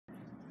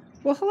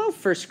Well, hello,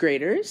 first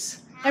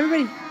graders.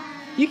 Everybody,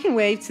 you can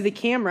wave to the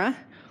camera.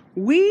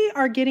 We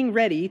are getting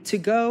ready to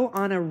go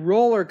on a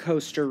roller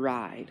coaster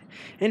ride.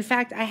 In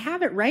fact, I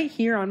have it right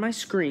here on my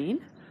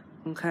screen,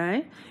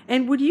 okay?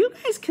 And would you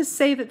guys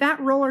say that that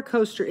roller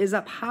coaster is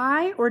up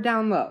high or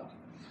down low?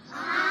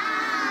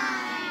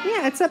 High.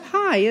 Yeah, it's up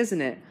high,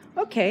 isn't it?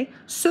 Okay,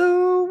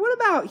 so what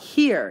about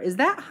here? Is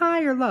that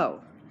high or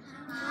low?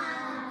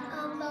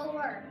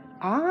 Lower.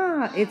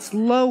 Ah, it's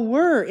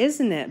lower,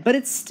 isn't it? But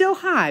it's still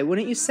high,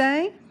 wouldn't you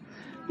say?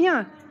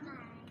 Yeah.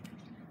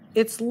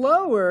 It's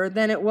lower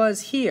than it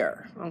was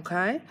here,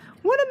 okay?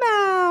 What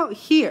about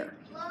here?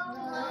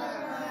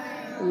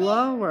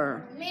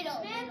 Lower.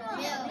 Middle.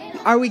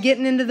 Are we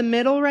getting into the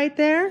middle right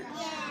there?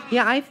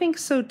 Yeah, I think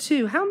so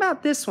too. How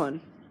about this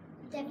one?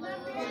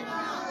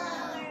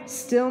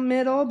 Still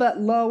middle, but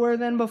lower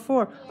than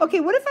before. Okay,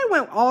 what if I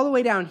went all the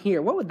way down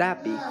here? What would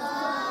that be?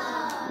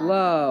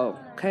 Low.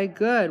 Okay,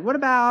 good. What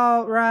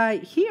about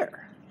right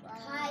here?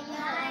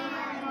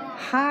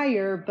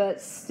 Higher,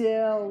 but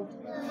still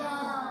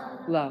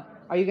low.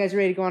 Are you guys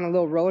ready to go on a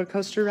little roller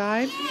coaster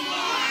ride?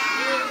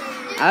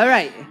 All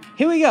right,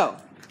 here we go.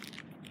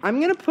 I'm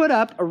going to put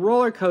up a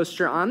roller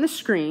coaster on the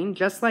screen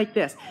just like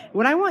this.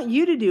 What I want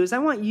you to do is I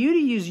want you to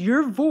use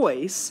your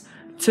voice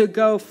to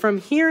go from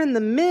here in the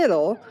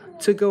middle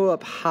to go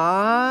up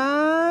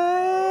high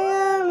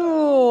and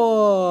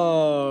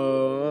low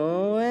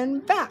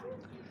and back.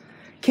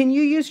 Can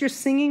you use your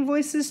singing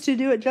voices to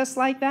do it just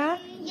like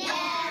that?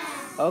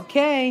 Yes.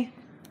 Okay.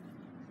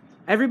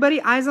 Everybody,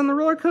 eyes on the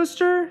roller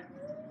coaster.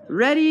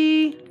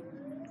 Ready,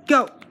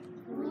 go.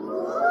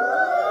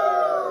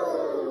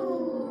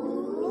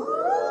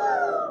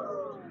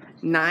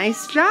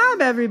 Nice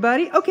job,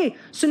 everybody. Okay,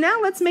 so now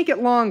let's make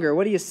it longer.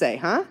 What do you say,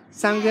 huh?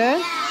 Sound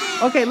good?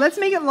 Okay, let's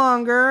make it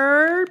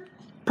longer.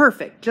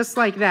 Perfect, just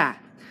like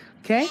that.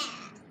 Okay?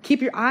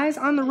 Keep your eyes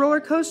on the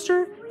roller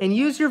coaster and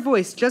use your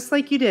voice just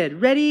like you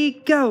did.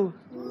 Ready, go.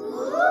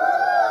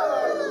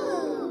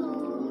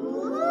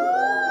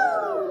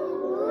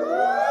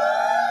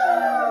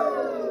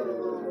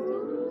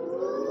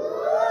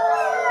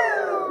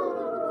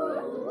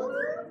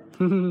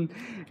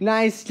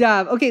 Nice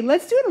job. Okay,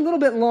 let's do it a little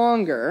bit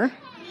longer.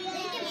 Make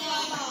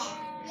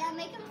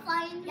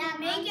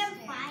him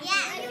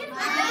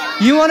fly.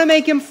 You want to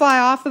make him fly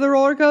off of the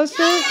roller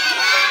coaster?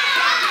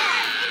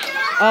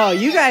 Oh,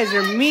 you guys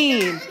are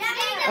mean.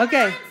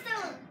 Okay.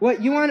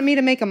 What, you wanted me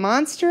to make a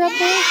monster up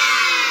there?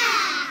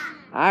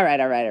 All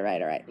right.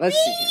 Let's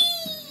see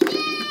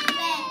here.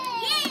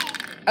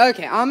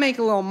 Okay, I'll make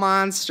a little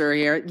monster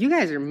here. You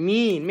guys are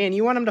mean. Man,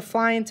 you want him to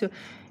fly into...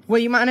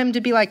 What, you want him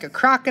to be like a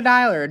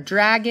crocodile or a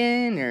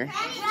dragon or... A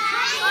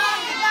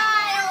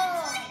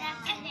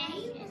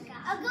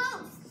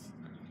ghost.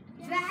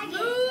 Dragon.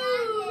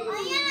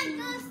 Oh yeah, a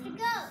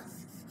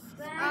ghost.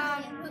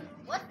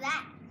 What's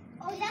that?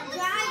 Oh, that was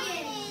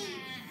dragon.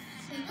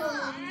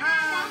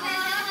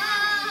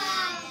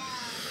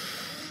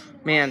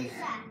 Man,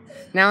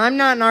 now I'm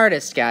not an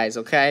artist, guys,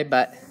 okay?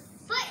 But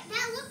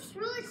that looks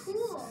really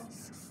cool.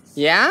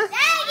 yeah?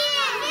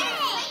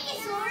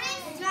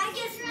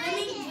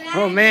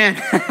 Oh, man.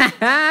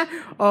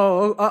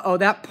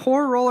 That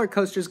poor roller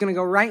coaster is going to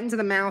go right into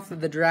the mouth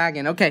of the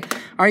dragon. Okay,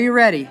 are you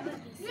ready?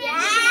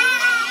 Yeah.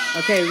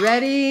 Okay,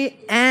 ready?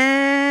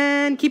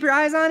 And keep your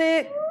eyes on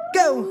it.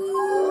 Go.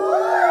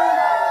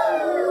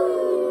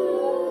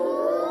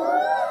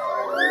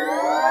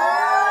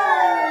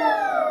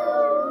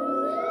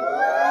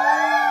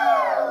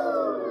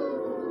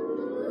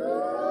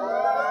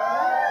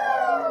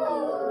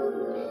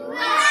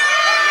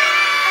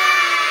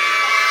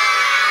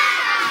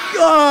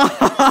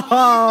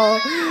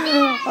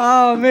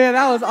 Oh man,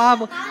 that was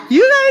awful.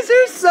 You guys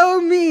are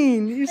so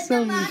mean. You're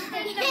so mean.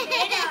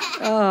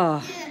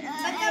 Oh.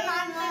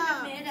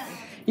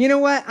 You know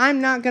what?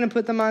 I'm not going to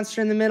put the monster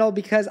in the middle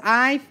because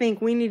I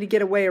think we need to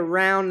get a way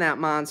around that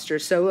monster.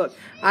 So look,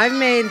 I've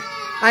made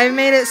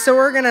it so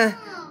we're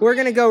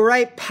going to go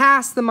right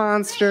past the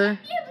monster.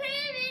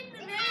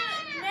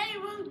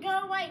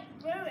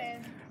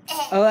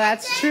 Oh,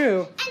 that's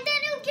true.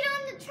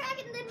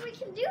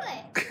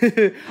 All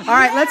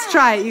right, let's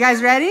try it. You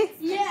guys ready?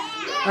 Yeah.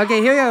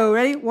 Okay, here we go.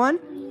 Ready?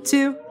 1,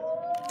 2,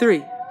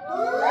 3.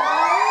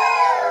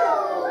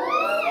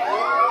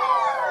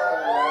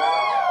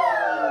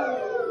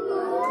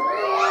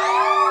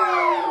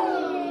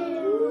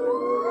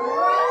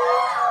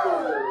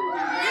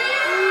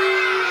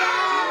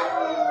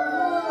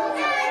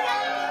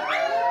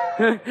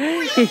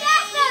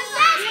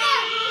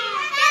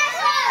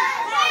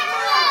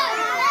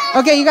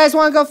 Okay, you guys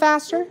want to go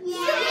faster?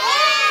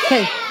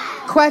 Okay.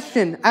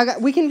 Question.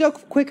 We can go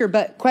quicker,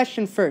 but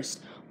question first.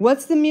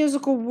 What's the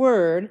musical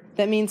word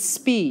that means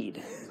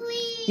speed?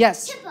 Please.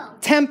 Yes. Tempo.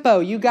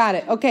 Tempo. You got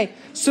it. Okay.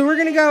 So we're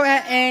going to go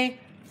at a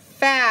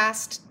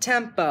fast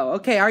tempo.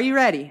 Okay. Are you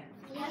ready?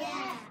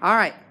 Yeah. All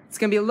right. It's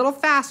going to be a little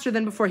faster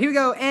than before. Here we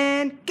go.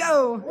 And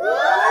go.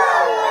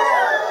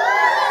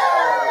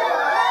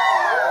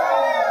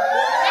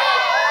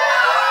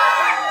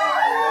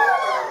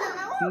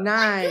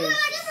 Nice.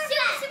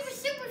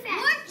 Super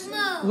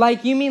fast.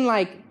 Like, you mean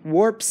like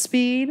warp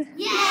speed?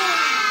 Yeah.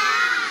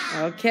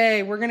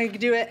 Okay, we're gonna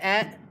do it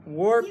at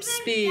warp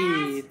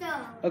speed.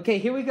 Okay,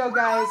 here we go,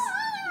 guys.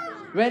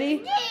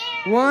 Ready?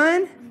 Yeah.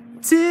 1,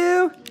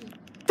 2,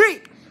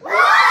 3.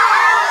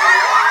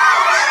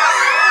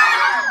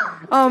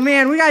 Oh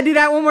man, we gotta do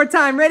that one more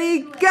time.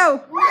 Ready?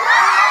 Go.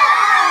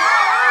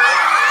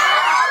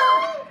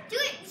 Do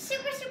it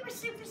super, super,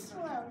 super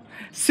slow.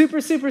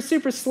 Super, super,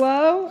 super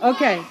slow.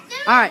 Okay. All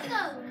right.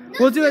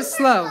 We'll do it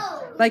slow.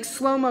 Like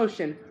slow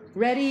motion.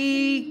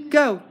 Ready?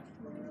 Go.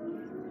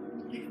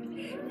 This is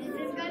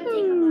gonna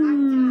take a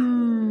long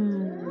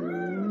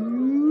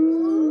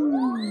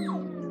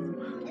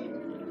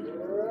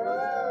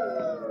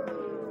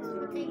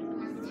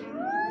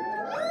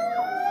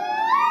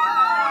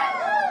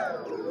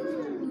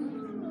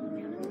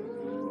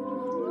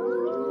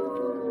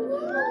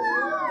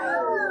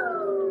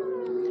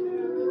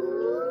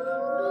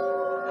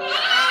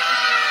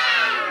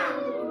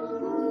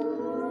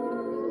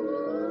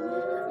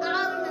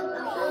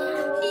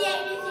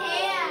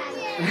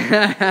All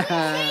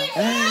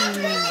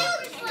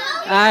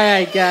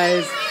right,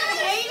 guys.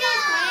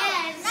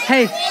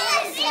 Hey,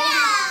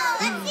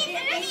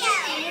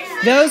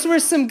 those were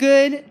some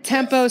good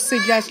tempo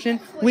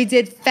suggestions. We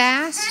did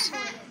fast,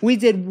 we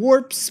did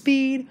warp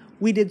speed,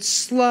 we did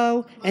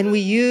slow, and we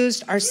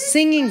used our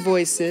singing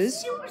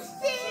voices.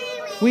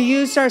 We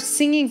used our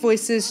singing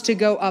voices to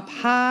go up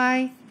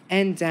high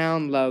and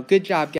down low. Good job, guys.